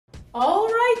All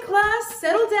right, class,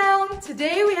 settle down.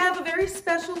 Today we have a very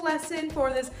special lesson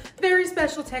for this very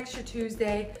special Texture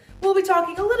Tuesday. We'll be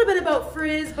talking a little bit about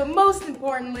frizz, but most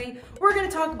importantly, we're going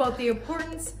to talk about the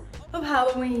importance of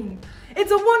Halloween.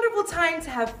 It's a wonderful time to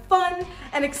have fun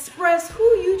and express who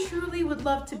you truly would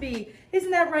love to be.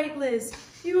 Isn't that right, Liz?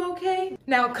 You okay?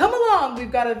 Now come along,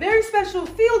 we've got a very special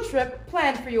field trip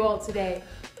planned for you all today.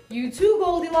 You too,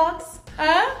 Goldilocks.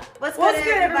 What's good,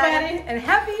 everybody? And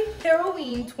happy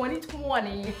Hairoween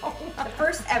 2020. The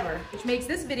first ever. Which makes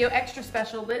this video extra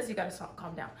special. Liz, you gotta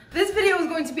calm down. This video is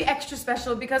going to be extra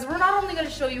special because we're not only gonna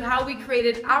show you how we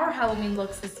created our Halloween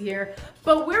looks this year,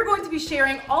 but we're going to be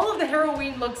sharing all of the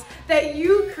Hairoween looks that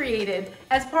you created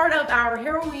as part of our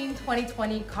Hairoween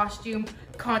 2020 costume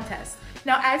contest.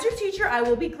 Now, as your teacher, I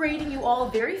will be grading you all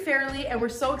very fairly, and we're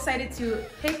so excited to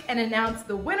pick and announce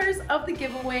the winners of the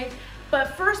giveaway.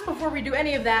 But first, before we do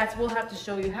any of that, we'll have to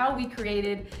show you how we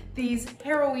created these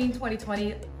Hairoween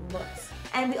 2020 looks.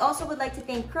 And we also would like to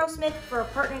thank Curlsmith for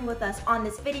partnering with us on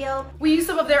this video. We used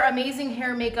some of their amazing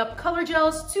hair makeup color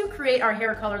gels to create our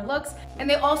hair color looks, and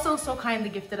they also so kindly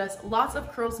gifted us lots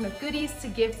of Curlsmith goodies to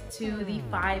gift to the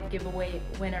 5 giveaway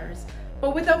winners.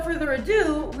 But without further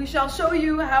ado, we shall show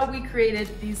you how we created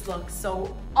these looks.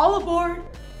 So all aboard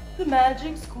the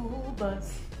Magic School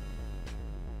Bus.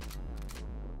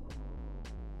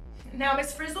 Now,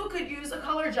 Miss Frizzle could use a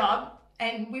color job,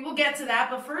 and we will get to that,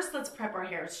 but first let's prep our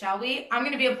hairs, shall we? I'm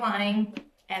gonna be applying,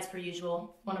 as per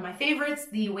usual, one of my favorites,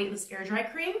 the weightless air dry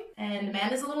cream, and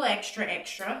Amanda's a little extra.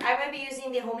 I'm gonna be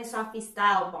using the Homey Softy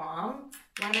Style Balm.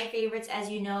 One of my favorites, as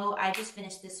you know. I just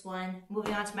finished this one.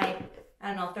 Moving on to my, I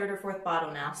don't know, 3rd or 4th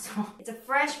bottle now. So it's a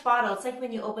fresh bottle. It's like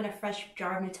when you open a fresh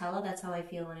jar of Nutella. That's how I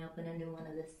feel when I open a new one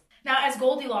of this. Now, as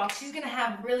Goldilocks, she's gonna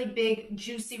have really big,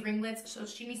 juicy ringlets, so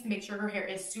she needs to make sure her hair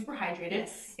is super hydrated.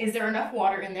 Yes. Is there enough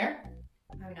water in there?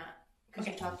 Probably not, because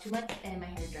you talk too much and my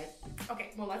hair dried. Okay,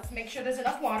 well, let's make sure there's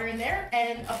enough water in there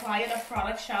and apply enough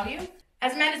product, shall you?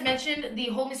 As Amanda's mentioned, the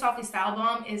Hold Me Softly Style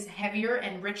Balm is heavier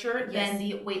and richer than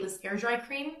the weightless air dry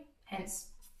cream, hence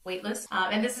weightless.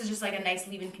 And this is just like a nice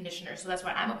leave-in conditioner, so that's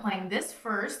why I'm applying this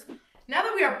first. Now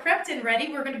that we are prepped and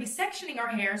ready, we're going to be sectioning our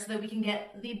hair so that we can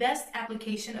get the best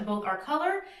application of both our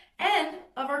color and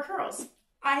of our curls.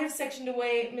 I have sectioned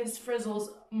away Miss Frizzle's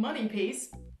money piece.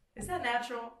 Is that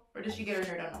natural? Or does she get her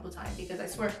hair done all the time? Because I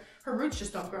swear, her roots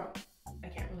just don't grow. I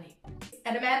can't relate.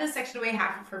 And Amanda sectioned away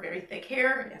half of her very thick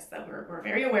hair. Yes, that we're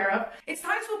very aware of. It's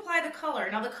time to apply the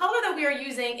color. Now, the color that we are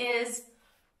using is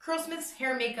Curlsmith's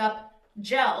Hair Makeup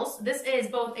gels. This is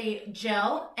both a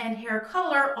gel and hair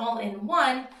color all in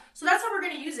one. So that's how we're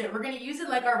going to use it. We're going to use it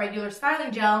like our regular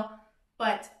styling gel,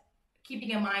 but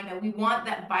keeping in mind that we want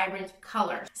that vibrant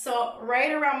color. So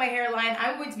right around my hairline,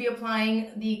 I'm going to be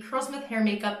applying the Curlsmith Hair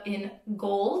Makeup in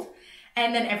gold.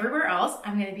 And then everywhere else,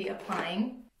 I'm going to be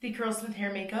applying the Curlsmith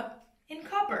Hair Makeup in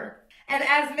copper. And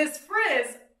as Miss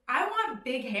Frizz, I want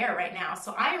big hair right now,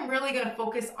 so I am really going to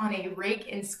focus on a rake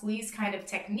and squeeze kind of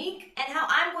technique. And how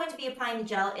I'm going to be applying the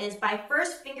gel is by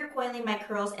first finger coiling my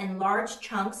curls in large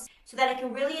chunks so that I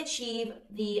can really achieve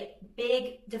the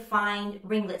big defined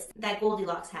ringlets that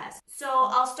Goldilocks has. So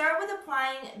I'll start with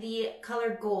applying the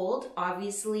color gold,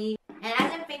 obviously. And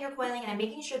as I'm finger coiling, I'm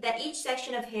making sure that each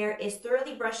section of hair is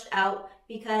thoroughly brushed out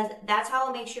because that's how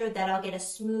I'll make sure that I'll get a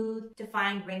smooth,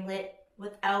 defined ringlet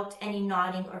without any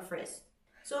knotting or frizz.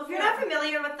 So if you're not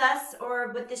familiar with us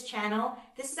or with this channel,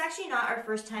 this is actually not our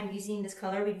first time using this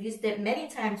color. We've used it many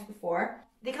times before.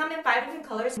 They come in 5 different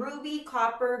colors: ruby,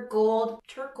 copper, gold,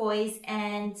 turquoise,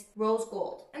 and rose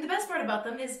gold. And the best part about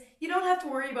them is you don't have to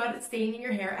worry about it staining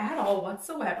your hair at all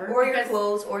whatsoever. Or your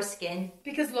clothes or skin.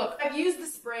 Because look, I've used the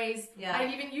sprays, yeah.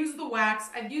 I've even used the wax,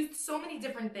 I've used so many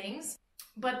different things,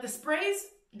 but the sprays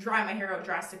dry my hair out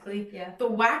drastically. Yeah. The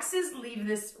waxes leave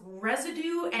this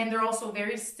residue and they're also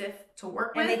very stiff to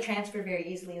work with. And they transfer very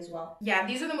easily as well. Yeah,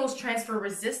 these are the most transfer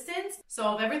resistant. So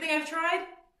of everything I've tried,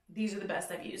 these are the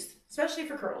best I've used, especially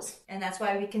for curls. And that's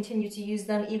why we continue to use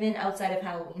them even outside of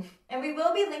Halloween. And we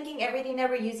will be linking everything that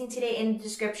we're using today in the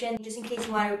description, just in case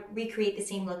you want to recreate the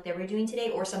same look that we're doing today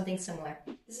or something similar.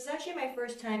 This is actually my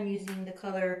first time using the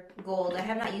color gold. I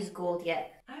have not used gold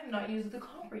yet. I have not used the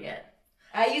copper yet.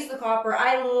 I used the copper.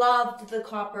 I loved the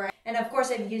copper. And of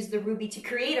course I've used the ruby to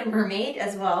create a mermaid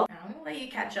as well. Now, I'm gonna let you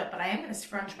catch up, but I am gonna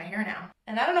scrunch my hair now.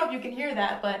 And I don't know if you can hear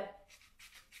that, but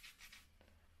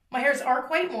my hairs are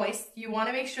quite moist. You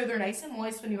wanna make sure they're nice and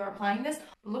moist when you are applying this.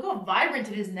 Look how vibrant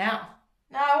it is now.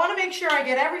 Now I wanna make sure I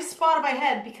get every spot of my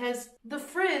head because the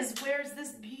Frizz wears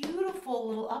this beautiful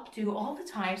little updo all the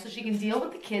time so she can deal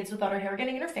with the kids without her hair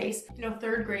getting in her face. You know,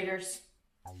 3rd graders,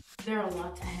 they're a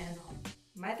lot to handle.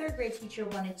 My 3rd grade teacher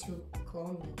wanted to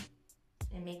clone me.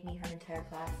 and make me her entire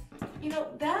class. You know,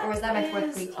 that or was that my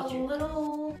fourth grade a teacher?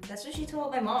 little... That's what she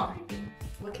told my mom.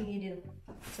 What can you do?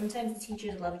 Sometimes the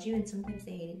teachers loved you and sometimes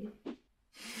they hated you.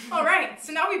 All right,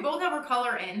 so now we both have our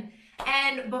color in.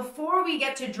 And before we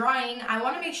get to drying, I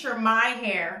want to make sure my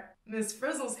hair, Miss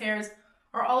Frizzle's hairs,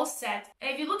 are all set.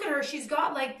 And if you look at her, she's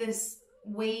got like this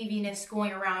waviness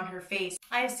going around her face.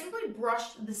 I have simply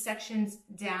brushed the sections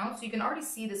down so you can already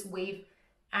see this wave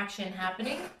action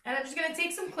happening. And I'm just gonna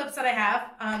take some clips that I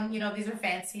have. You know, these are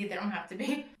fancy, they don't have to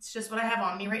be. It's just what I have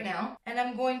on me right now. And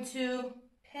I'm going to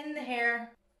pin the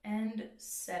hair and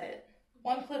set it.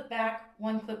 One clip back,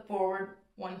 one clip forward,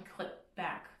 one clip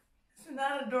back. Isn't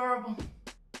that adorable?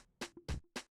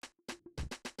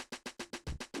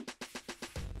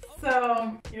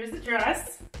 So here's the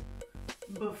dress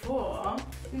before.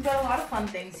 We've got a lot of fun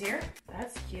things here.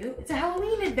 That's cute. It's a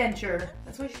Halloween adventure.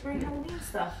 That's why she's wearing Halloween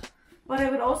stuff. But I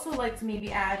would also like to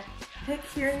maybe add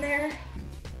picks here and there.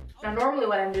 Now normally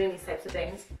when I'm doing these types of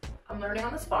things, I'm learning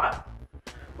on the spot.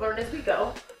 Learn as we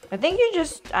go. I think you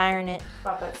just iron it.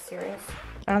 Not that serious.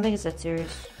 I don't think it's that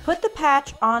serious. Put the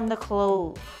patch on the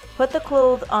clothes. Put the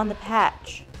clothes on the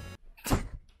patch.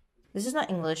 This is not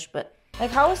English, but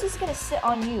like, how is this gonna sit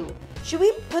on you? Should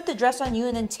we put the dress on you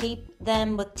and then tape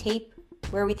them with tape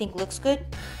where we think looks good?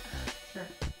 Sure.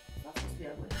 It's not supposed to be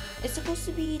ugly. It's supposed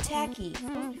to be tacky. It's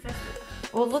supposed to be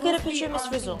festive. Well, look at a picture of Miss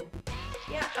Frizzle.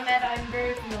 Yeah, Amanda, I'm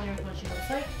very familiar with what she looks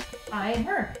like. I am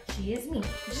her. She is me.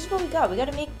 This is what we got. We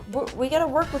gotta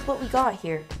work with what we got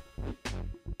here.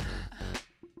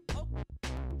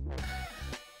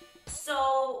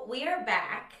 So we are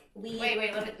back. Wait,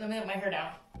 let me let my hair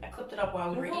down. I clipped it up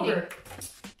while we were Move eating. over.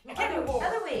 I can't move over.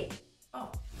 Other way.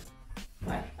 Oh.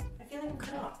 What? I feel like I'm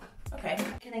cut off. Okay.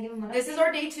 Can I give him one? This is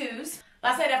our day 2s.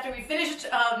 Last night after we finished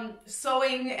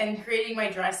sewing and creating my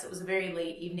dress, it was a very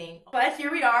late evening. But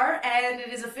here we are, and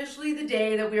it is officially the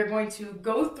day that we are going to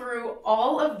go through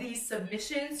all of these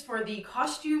submissions for the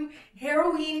costume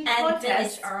Hairoween contest. And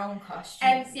finish our own costumes.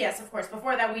 And yes, of course,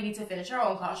 before that we need to finish our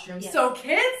own costumes. Yes. So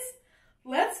kids,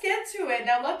 let's get to it.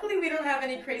 Now luckily we don't have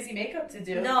any crazy makeup to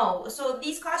do. No, so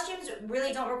these costumes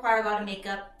really don't require a lot of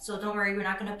makeup, so don't worry, we're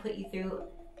not going to put you through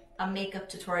a makeup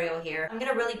tutorial here. I'm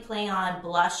going to really play on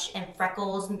blush and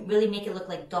freckles and really make it look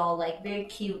like doll-like, very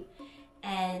cute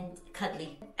and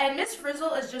cuddly. And Miss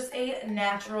Frizzle is just a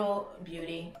natural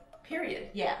beauty, period.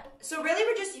 Yeah. So really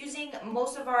we're just using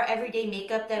most of our everyday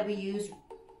makeup that we use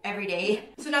every day.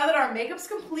 So now that our makeup's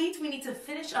complete, we need to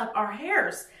finish up our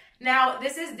hairs. Now,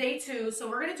 this is day 2, so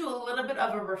we're going to do a little bit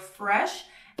of a refresh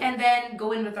and then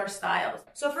go in with our styles.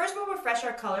 So first we'll refresh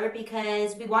our color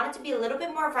because we want it to be a little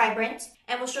bit more vibrant,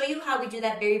 and we'll show you how we do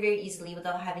that very, very easily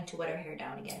without having to wet our hair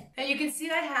down again. And you can see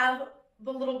I have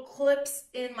the little clips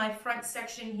in my front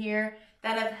section here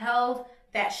that have held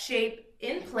that shape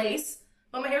in place,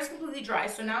 but my hair is completely dry.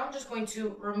 So now I'm just going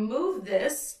to remove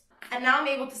this, and now I'm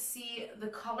able to see the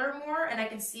color more, and I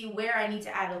can see where I need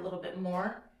to add a little bit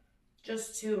more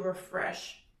just to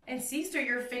refresh. And sister,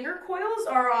 your finger coils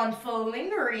are on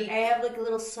flingery. I have like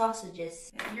little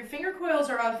sausages. Your finger coils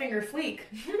are on finger fleek.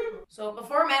 So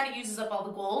before Amanda uses up all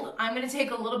the gold, I'm going to take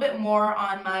a little bit more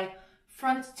on my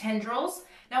front tendrils.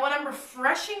 Now when I'm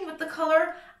refreshing with the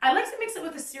color, I like to mix it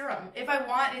with a serum if I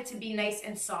want it to be nice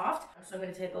and soft. So I'm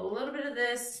going to take a little bit of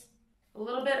this, a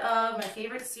little bit of my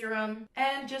favorite serum,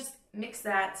 and just mix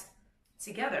that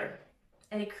together.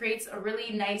 And it creates a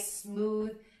really nice,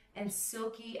 smooth, and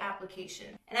silky application.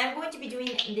 And I'm going to be doing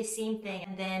the same thing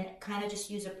and then kind of just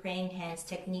use a praying hands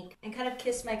technique and kind of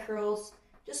kiss my curls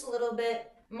just a little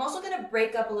bit. I'm also going to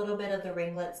break up a little bit of the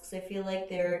ringlets because I feel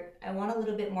like I want a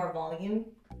little bit more volume.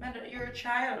 Amanda, you're a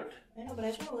child. I know, but I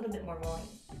just want a little bit more volume.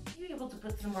 Are you able to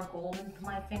put some more gold into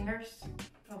my fingers?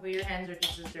 Oh, but your hands are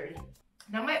just as dirty.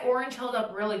 Now my orange held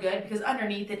up really good because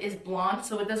underneath it is blonde,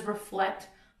 so it does reflect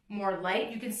more light.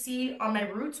 You can see on my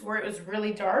roots where it was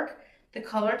really dark, the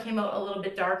color came out a little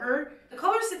bit darker. The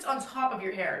color sits on top of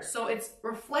your hair, so it's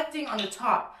reflecting on the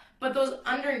top. But those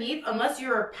underneath, unless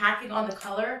you're packing on the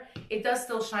color, it does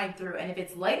still shine through. And if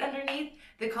it's light underneath,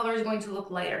 the color is going to look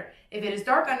lighter. If it is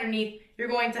dark underneath, you're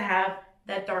going to have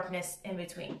that darkness in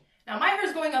between. Now my hair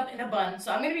is going up in a bun,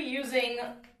 so I'm going to be using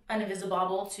an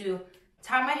Invisibobble to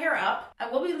tie my hair up. I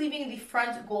will be leaving the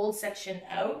front gold section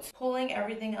out, pulling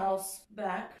everything else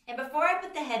back. And before I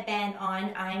put the headband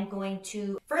on, I'm going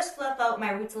to first fluff out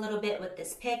my roots a little bit with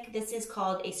this pick. This is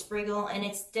called a Spriggle, and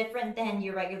it's different than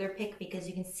your regular pick because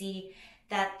you can see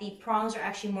that the prongs are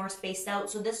actually more spaced out,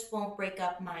 so this won't break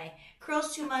up my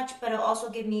curls too much, but it'll also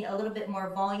give me a little bit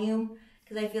more volume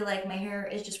because I feel like my hair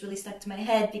is just really stuck to my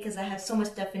head because I have so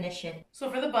much definition. So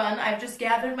for the bun, I've just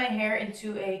gathered my hair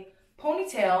into a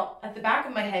ponytail at the back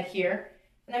of my head here,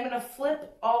 And I'm gonna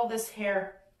flip all this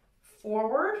hair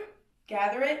forward,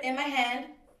 gather it in my hand,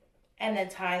 and then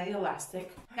tie the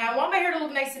elastic. Now I want my hair to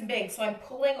look nice and big, so I'm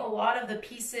pulling a lot of the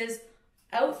pieces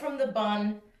out from the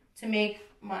bun to make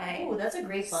my that's a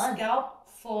great bun. Scalp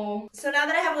full. So now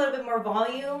that I have a little bit more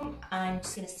volume, I'm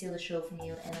just gonna steal the show from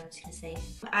you, and I'm just gonna say,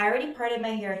 I already parted my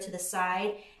hair to the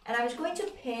side, and I'm just going to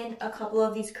pin a couple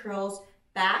of these curls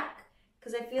back,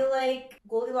 because I feel like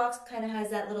Goldilocks kind of has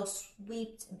that little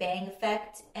sweeped bang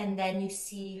effect, and then you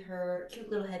see her cute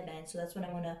little headband, so that's what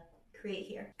I'm gonna create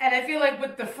here. And I feel like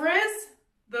with the frizz,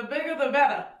 the bigger the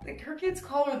better. Like her kids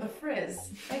call her the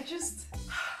frizz. I just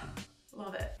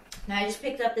love it. Now I just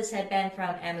picked up this headband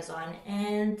from Amazon,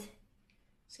 and I'm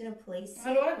just gonna place.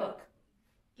 How do I look?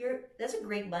 That's a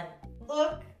great bun.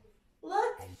 Look.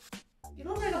 You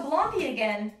look like a blondie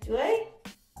again. Do I?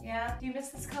 Yeah. Do you miss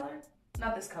this color?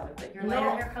 Not this color, but your lighter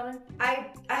hair color. I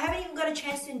haven't even got a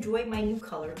chance to enjoy my new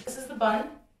color. This is the bun.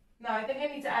 Now I think I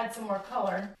need to add some more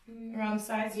color around the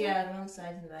sides. Yeah, around the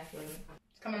sides and the back.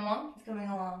 It's coming along? It's coming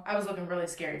along. I was looking really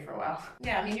scary for a while.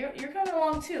 Yeah, I mean, you're coming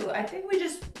along too. I think we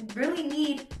just really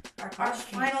need our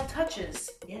final touches.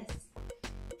 Yes.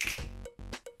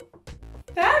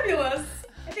 Fabulous!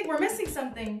 I think we're missing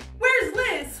something. Where's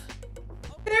Liz?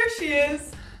 There she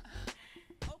is.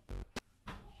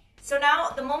 So now,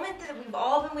 the moment that we've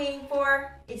all been waiting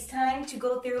for, it's time to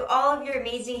go through all of your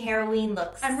amazing Hairoween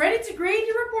looks. I'm ready to grade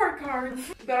your report card.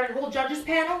 We got our whole judges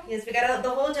panel. Yes, we got the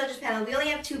whole judges panel. We only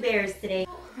have 2 bears today.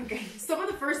 Okay, some of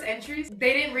the first entries,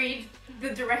 they didn't read the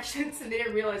directions and they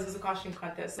didn't realize it was a costume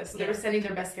contest. So they were sending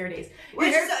their best hair days.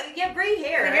 You have great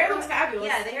hair. The hair looks fabulous.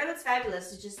 Yeah, the hair looks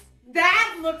fabulous. It's just...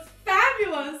 That looks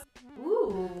fabulous!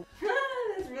 Ooh,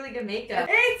 that's really good makeup.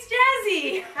 It's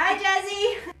Jazzy! Hi,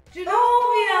 Jazzy!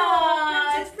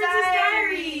 Genovia! It's Princess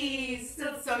Diaries!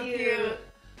 That's so cute.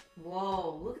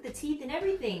 Whoa, look at the teeth and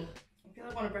everything. I feel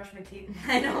like I want to brush my teeth.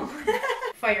 I know.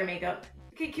 Fire makeup.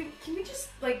 Okay, can we just,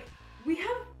 like, we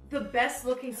have the best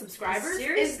looking subscribers?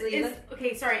 Seriously?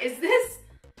 Okay, sorry, is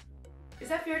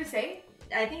that fair to say?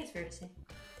 I think it's fair to say.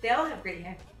 They all have great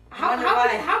hair.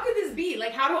 How could this be?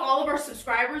 Like, how do all of our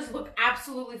subscribers look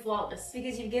absolutely flawless?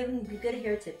 Because you've given good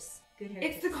hair tips. Good hair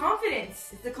tips. The confidence.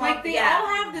 It's the Like, confidence. they all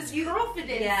have this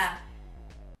confidence. Yeah.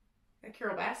 That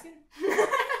Carol Baskin?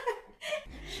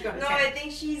 No, I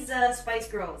think she's Spice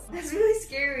Girls. That's really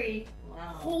scary.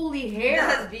 Wow. Holy hair.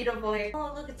 That's beautiful hair.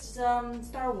 Oh, look, it's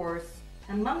Star Wars.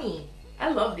 A mummy. I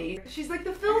love these. She's like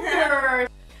the filter.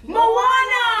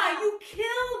 Moana! You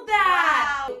killed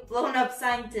that! Wow. Blown up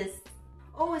scientist.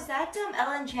 Oh, is that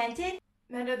Ella Enchanted?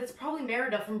 Amanda, that's probably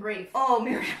Merida from Brave. Oh,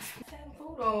 Merida. Fan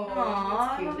photo.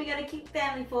 Aww, we gotta keep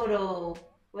family photo.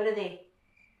 What are they?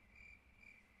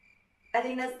 I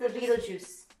think that's the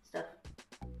Beetlejuice stuff.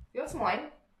 You want some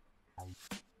wine?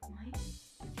 Wine?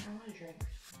 I want a drink.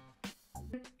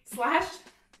 Slashed?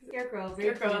 Scarecrow.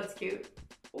 Scarecrow, that's cute.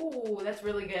 Ooh, that's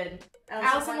really good.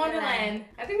 Alice in Wonderland.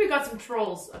 I think we got some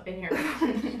trolls up in here.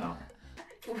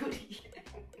 So. Woody.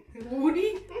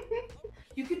 Woody?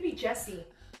 You could be Jessie.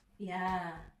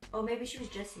 Yeah. Oh, maybe she was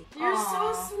Jessie. You're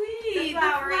so sweet. The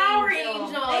flower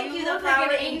angel. Thank you, the look flower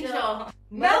like an angel.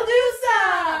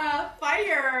 Medusa!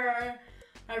 Fire!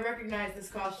 I recognize this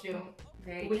costume.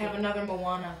 Very we cute. have another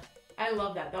Moana. I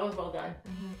love that. That was well done.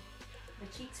 My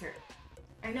cheeks hurt.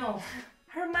 I know.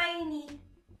 Hermione.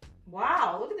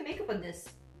 Wow, look at the makeup on this.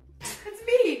 It's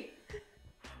me.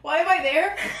 Why am I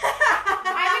there?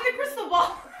 I'm in the crystal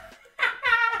ball.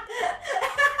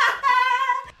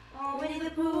 Oh, Winnie the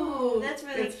Pooh. That's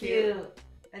really cute.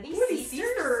 Are these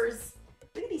seesters?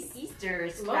 Look at these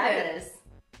seesters. Love Fabulous.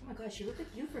 Oh my gosh, she looked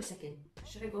like you for a second.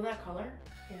 Should I go that color?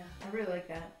 Yeah. I really like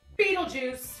that.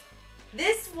 Beetlejuice.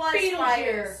 This was Beetlejuice.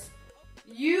 fire.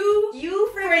 You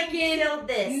freaking killed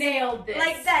this. Nailed this.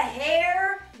 Like the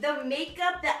hair, the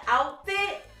makeup, the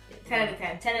outfit. 10 out of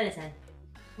 10. 10 out of 10.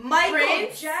 Michael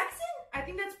Prince? Jackson? I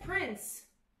think that's Prince.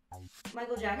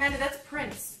 Michael Jackson. Amanda, that's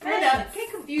Prince. Prince. Amanda,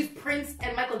 can't confuse Prince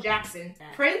and Michael Jackson. Yeah.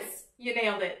 Prince, you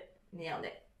nailed it. Nailed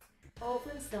it. Oh,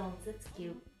 Flintstones. That's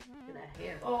cute. Look at that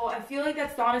hair. Oh, I feel like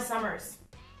that's Donna Summers.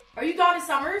 Are you Donna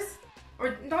Summers?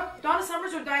 Or Donna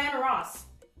Summers or Diana Ross?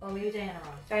 Oh, maybe Diana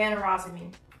Ross. Diana Ross, I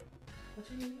mean. What's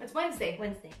her name? It's Wednesday.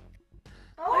 Wednesday.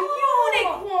 Oh, a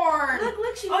unicorn!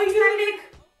 Look, she unicorn!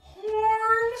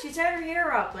 She tied her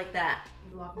hair up like that.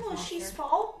 Oh, she's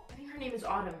fall. I think her name is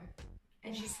Autumn.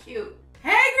 And she's cute.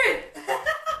 Hagrid!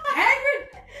 Hagrid!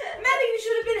 Amanda, you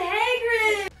should have been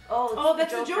Hagrid! Oh,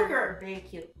 that's the Joker. Very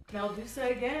cute. Medusa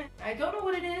again. I don't know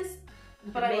what it is,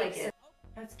 but I like it.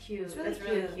 That's cute. It's really That's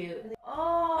really cute.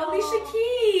 Oh. Alicia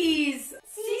Keys!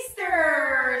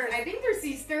 seesters. I think they're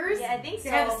seesters. Yeah, I think so. They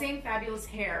have the same fabulous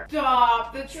hair.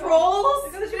 Stop. The trolls.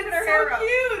 Look at the shape of It's her so hair up.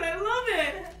 cute. I love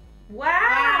it.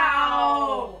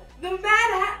 Wow. The mad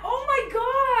hat. Oh my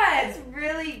god. That's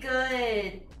really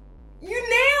good. You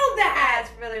nailed that.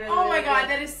 That's really, really Oh my really god, good.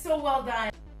 that is so well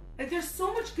done. Like, there's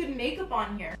so much good makeup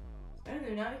on here. I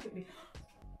don't know, it could be.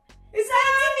 It's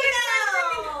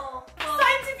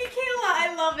Scientific Kayla.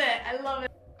 I love it. I love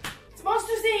it. It's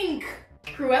Monsters Inc.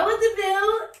 Cruella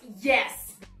DeVille.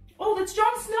 Yes. Oh, that's Jon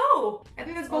Snow. I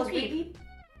think that's Bo Peep.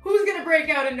 Who's gonna break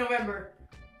out in November?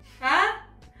 Huh?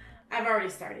 I've already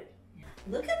started.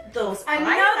 Look at those Another.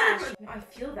 eyelashes. I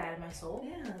feel that in my soul.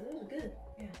 Yeah, those are good.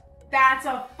 Yeah. That's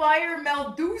a fire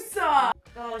Medusa.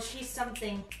 Oh, she's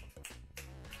something.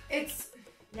 It's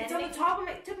on the top of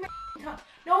my tongue.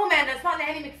 No, Amanda, it's not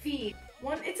Nanny McPhee.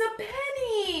 It's a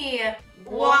penny.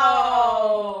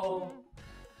 Whoa.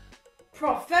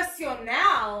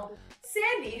 Professional.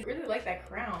 Sandy, I really like that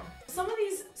crown. Some of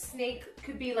these snake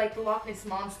could be like the Loch Ness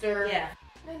Monster. Yeah.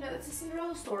 No, it's a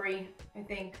Cinderella story, I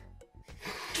think.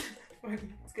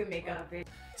 It's good makeup.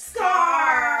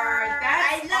 Scar!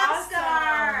 That's I love awesome.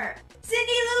 Scar!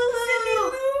 Cindy Lou Who! Cindy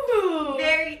Lou Who!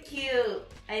 Very cute.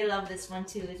 I love this one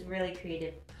too. It's really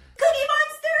creative. Cookie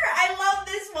Monster! I love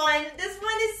this one. This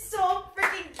one is so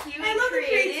freaking cute. I love and the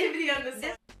creativity on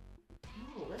this.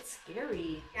 Oh, that's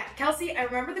scary. Yeah, Kelsey, I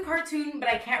remember the cartoon, but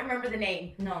I can't remember the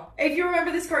name. No. If you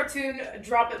remember this cartoon,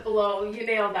 drop it below. You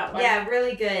nailed that one. Yeah,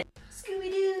 really good.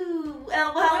 Scooby-Doo!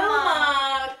 Elma!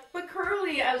 Wilma! But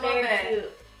curly, I love Very it.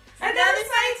 cute. Another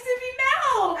Scientific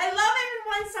Mell! I love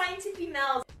everyone's Scientific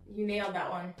Mell. You nailed that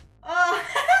one. Oh,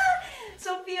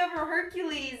 Sophia from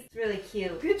Hercules. It's really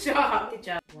cute. Good job. Good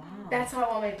job. Wow. That's how I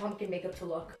want my pumpkin makeup to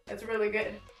look. That's really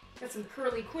good. Got some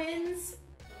curly quins.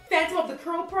 Phantom of the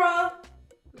Curl Pro.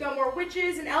 We got more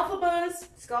witches and Alphabas.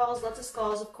 Skulls, lots of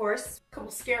skulls, of course. A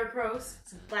couple scarecrows.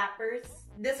 Some flappers.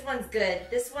 This one's good.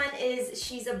 This one is,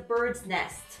 she's a bird's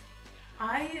nest.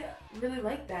 I really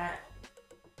like that.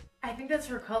 I think that's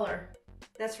her color.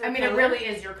 That's her I mean, color. it really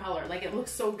is your color. Like, it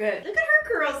looks so good. Look at her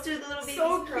curls too, the little baby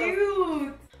So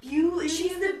curls. cute.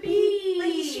 She's the Beast. beast.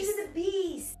 Like, she's the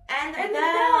beast. And the And the bell.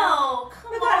 bell.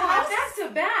 Come Oh my God, on, how's- back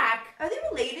to back. Are they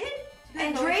related?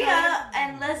 They know each Andrea other.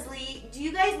 and Leslie, do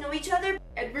you guys know each other?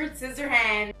 Edward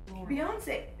Scissorhand.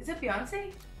 Beyonce. Is it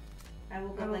Beyonce? I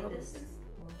woke up like this.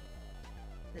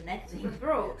 The neck Her thing.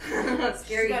 throat. That's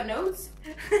scary. She got notes?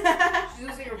 She's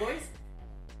losing her voice?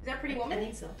 Is that Pretty I Woman?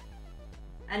 think so.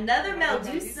 Another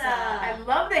Medusa. I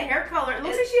love the hair color. It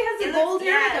looks like she has a gold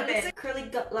hair yeah, with a it looks bit. like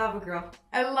curly lava girl.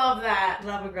 I love that.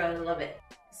 Lava girl, I love it.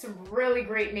 Some really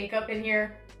great makeup in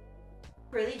here.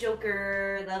 Curly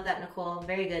Joker, love that, Nicole.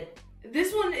 Very good.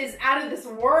 This one is out of this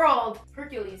world.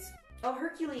 Hercules. Oh,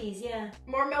 Hercules, yeah.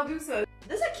 More Medusa.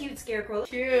 This is a cute scarecrow.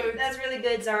 Cute. That's really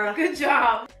good, Zara. Good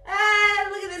job. Ah,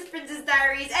 look at this Princess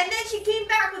Diaries. And then she came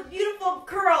back with beautiful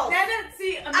curls.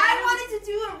 See, I wanted to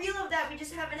do a reel of that. We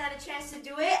just haven't had a chance to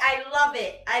do it. I love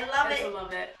it. I love I it.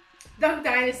 love it. Duck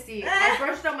Dynasty. I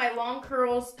brushed out my long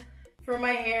curls for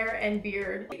my hair and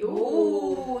beard.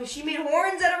 Ooh, she made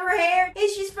horns out of her hair. Hey,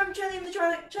 she's from Charlie and the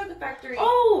Chocolate Factory.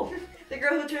 Oh, The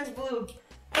girl who turns blue.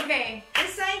 okay. The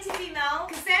Scientific Mell.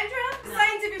 Cassandra, No.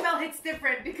 Scientific Mell hits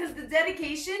different because the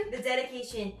dedication. The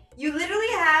dedication. You literally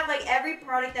have like every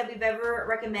product that we've ever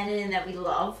recommended and that we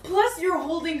love. Plus, you're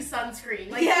holding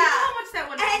sunscreen. Like, Yeah. you know how much that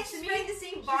one And means to she's me? wearing the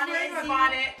same She's bonnet wearing as my you.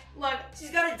 bonnet. Look,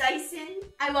 She's got a Dyson.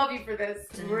 I love you for this.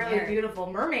 It's And really hair.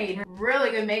 beautiful. Mermaid.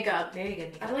 Really good makeup. Very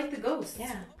good. I like the ghosts.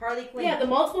 Yeah. Harley Quinn. Yeah, the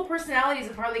multiple personalities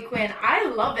of Harley Quinn. I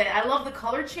love it. I love the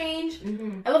color change.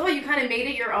 Mm-hmm. I love how you kind of made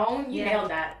it your own. You Yeah. nailed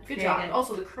that. Good Very job. good.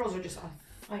 Also, the curls are just on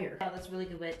fire. Oh, that's really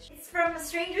good, witch. It's from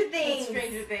Stranger Things.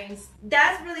 Stranger Things.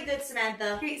 That's really good,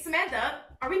 Samantha. Okay, Samantha,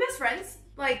 are we best friends?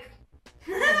 Like,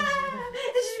 She's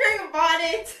wearing a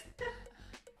bonnet.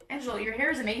 Angela, your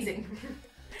hair is amazing.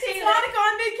 Taylor. Monica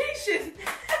on vacation.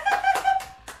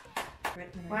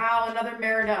 Wow, another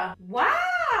Merida. Wow.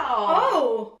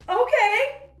 Oh,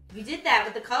 okay. You did that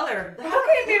with the color.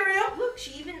 Okay, Miriam. Look,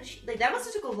 like that must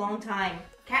have took a long time.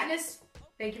 Katniss,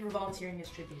 thank you for volunteering as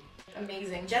tribute.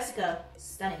 Amazing. Jessica,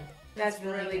 stunning. That's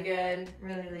really good.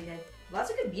 Really, really good. Lots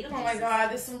of good Beetlejuices. Oh my god,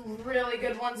 there's some really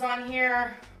good ones on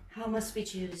here. How must we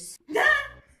choose?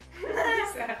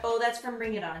 What's that? Oh, that's from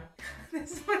Bring It On.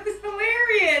 This one is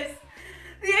hilarious.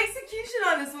 The execution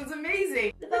on this one's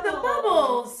amazing. The Look at the bubbles.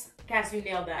 bubbles. Cass, you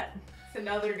nailed that. It's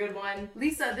another good one.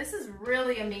 Lisa, this is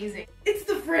really amazing. It's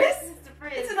the frizz. It's the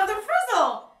frizz. It's another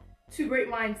frizzle. Two great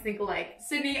minds think alike.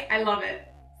 Sydney, I love it.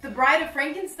 The Bride of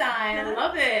Frankenstein. I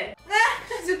love it.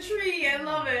 She's a tree. I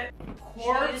love it. Should we use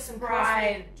Corpse some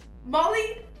Bride.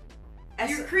 Molly,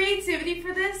 Your creativity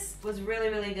for this was really,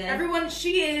 really good. Everyone,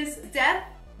 she is death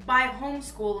by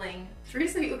homeschooling.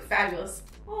 Teresa, you look fabulous.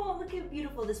 Oh, look how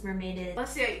beautiful this mermaid is.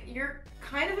 Let's see, you're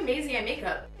kind of amazing at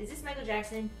makeup. Is this Michael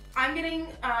Jackson? I'm getting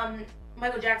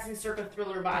Michael Jackson circa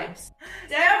Thriller vibes.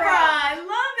 Deborah, I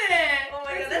love it. Oh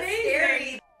my god, that's amazing.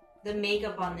 Scary. The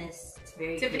makeup on this is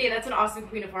very Tiffany, good. that's an awesome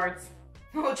Queen of Hearts.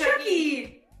 Oh,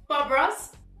 Chucky. Bob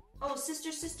Ross. Oh,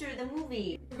 Sister, Sister, the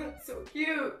movie. So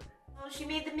cute. Oh, she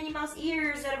made the Minnie Mouse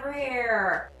ears out of her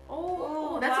hair.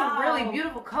 Oh, that's a really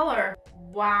beautiful color.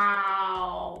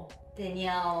 Wow.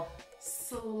 Danielle.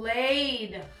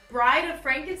 Slayed. Bride of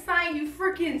Frankenstein, you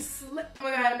freaking slayed. Oh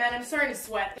my god, man, I'm starting to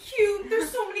sweat. Cute,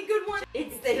 there's so many good ones.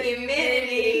 It's the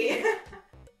humidity.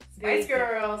 Spice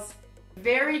Girls.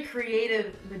 Very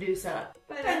creative Medusa.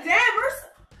 And damn,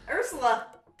 Ursula.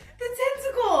 The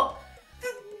tentacle. The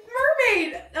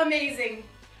mermaid. Amazing.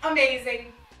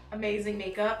 Amazing. Amazing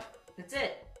makeup. That's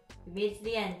it. We made it to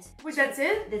the end. Wait, that's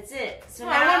it? That's it. So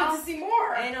now, I wanted to see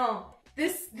more. I know.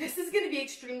 This is going to be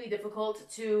extremely difficult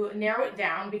to narrow it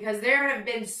down because there have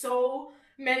been so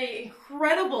many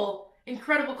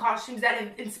incredible costumes that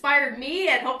have inspired me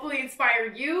and hopefully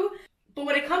inspired you. But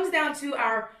when it comes down to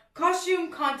our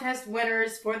costume contest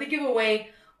winners for the giveaway,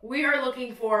 we are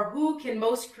looking for who can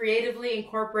most creatively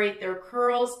incorporate their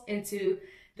curls into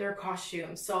their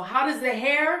costume. So how does the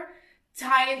hair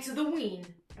tie into the ween?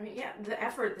 I mean, yeah, the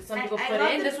effort that some people put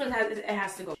in. This one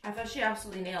has to go. I thought she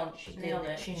absolutely nailed it. She nailed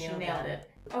it.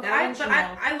 Okay,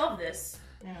 I love this.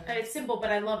 It's simple,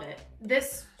 but I love it.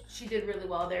 This, she did really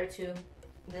well there too.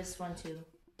 This one too.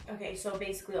 Okay, so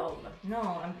basically all of them. No,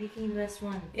 I'm picking the best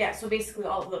one. Yeah, so basically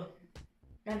all of them.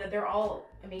 And they're all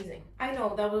amazing. I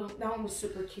know, that one was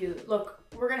super cute. Look,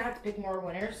 we're gonna have to pick more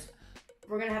winners.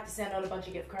 We're gonna have to send out a bunch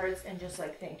of gift cards and just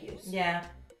like thank yous. Yeah.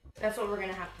 That's what we're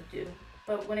gonna have to do.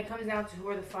 But when it comes down to who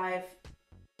are the 5...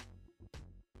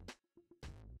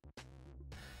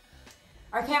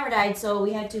 Our camera died, so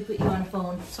we had to put you on a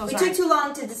phone. So we took too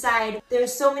long to decide.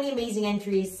 There's so many amazing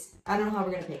entries. I don't know how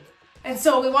we're gonna pick. And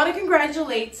so we want to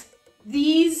congratulate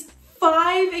these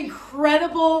 5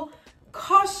 incredible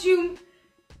costume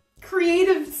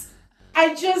creatives.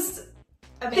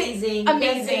 Amazing.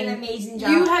 Amazing. An amazing job.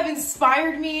 You have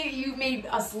inspired me. You made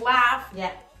us laugh.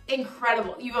 Yeah.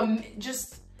 Incredible.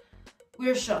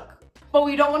 We're shook. But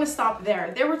we don't want to stop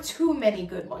there. There were too many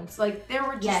good ones. Like, there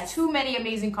were just too many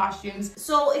amazing costumes.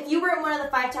 So if you weren't one of the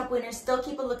 5 top winners, still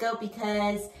keep a lookout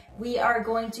because we are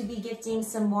going to be gifting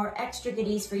some more extra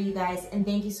goodies for you guys. And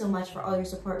thank you so much for all your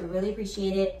support. We really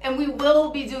appreciate it. And we will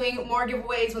be doing more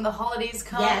giveaways when the holidays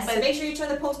come. Yes, but make sure you turn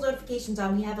the post notifications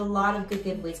on. We have a lot of good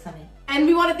giveaways coming. And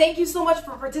we want to thank you so much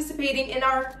for participating in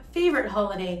our favorite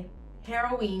holiday,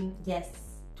 Hairoween. Yes.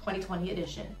 2020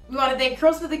 edition. We want to thank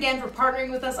Curlsmith again for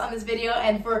partnering with us on this video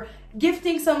and for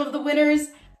gifting some of the winners.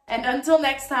 And until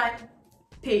next time,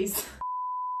 peace.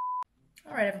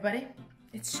 All right, everybody,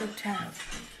 it's showtime.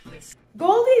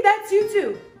 Goldie, that's you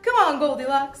too. Come on,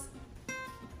 Goldilocks.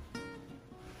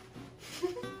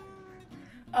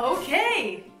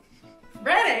 Okay,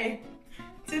 ready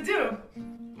to do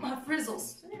my frizzles.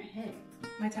 What's in your head?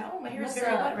 My towel, my hair is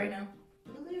very wet right now.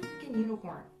 Look at your freaking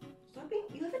unicorn. Stop being,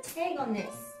 you have a tag on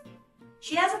this.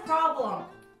 She has a problem.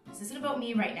 This isn't about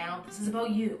me right now. This is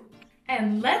about you.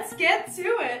 And let's get to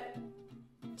it.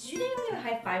 Did you think I was gonna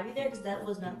high five you there? Because that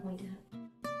was not going to happen.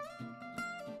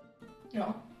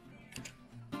 No.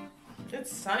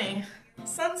 It's sunny.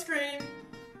 Sunscreen,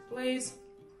 please.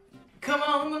 Come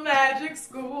on the Magic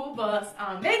School Bus.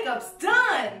 Our makeup's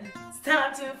done. It's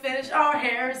time to finish our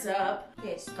hairs up.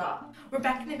 Okay, stop. We're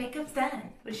back and the makeup's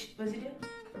done. What does he do?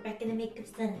 We're back and the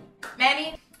makeup's done.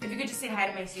 Manny, if you could just say hi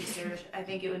to my seesters, I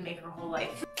think it would make her whole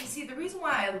life. You see, the reason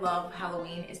why I love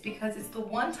Halloween is because it's the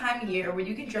one time a year where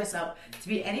you can dress up to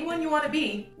be anyone you want to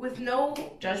be with no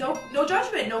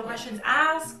judgment, no questions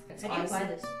asked. How do you apply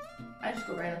this? I just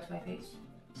go right onto my face.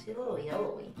 See, a little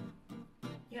yellowy.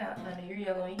 Yeah, Amanda, you're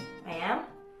yellowy. I am?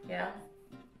 Yeah.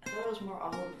 I thought it was more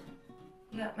olive.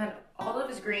 Yeah, Amanda, olive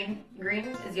is green,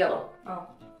 green is yellow. Oh.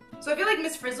 So I feel like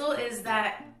Miss Frizzle is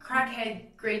that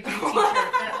crackhead grade 3 teacher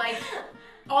that like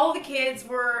all the kids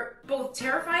were both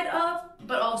terrified of,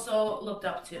 but also looked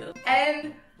up to.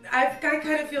 And I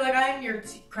kind of feel like I'm your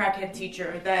crackhead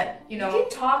teacher that, you know. You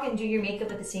can talk and do your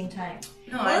makeup at the same time.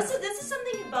 No, this is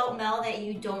something about Mel that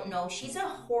you don't know. She's a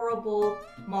horrible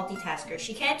multitasker.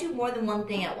 She can't do more than one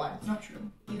thing at once. Not true.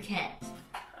 You can't.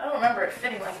 I don't remember it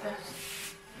fitting like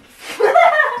this.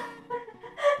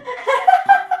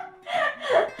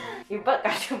 Your butt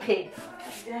got too big.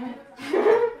 Damn it.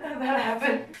 How did that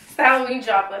happen? It's the Halloween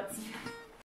chocolates.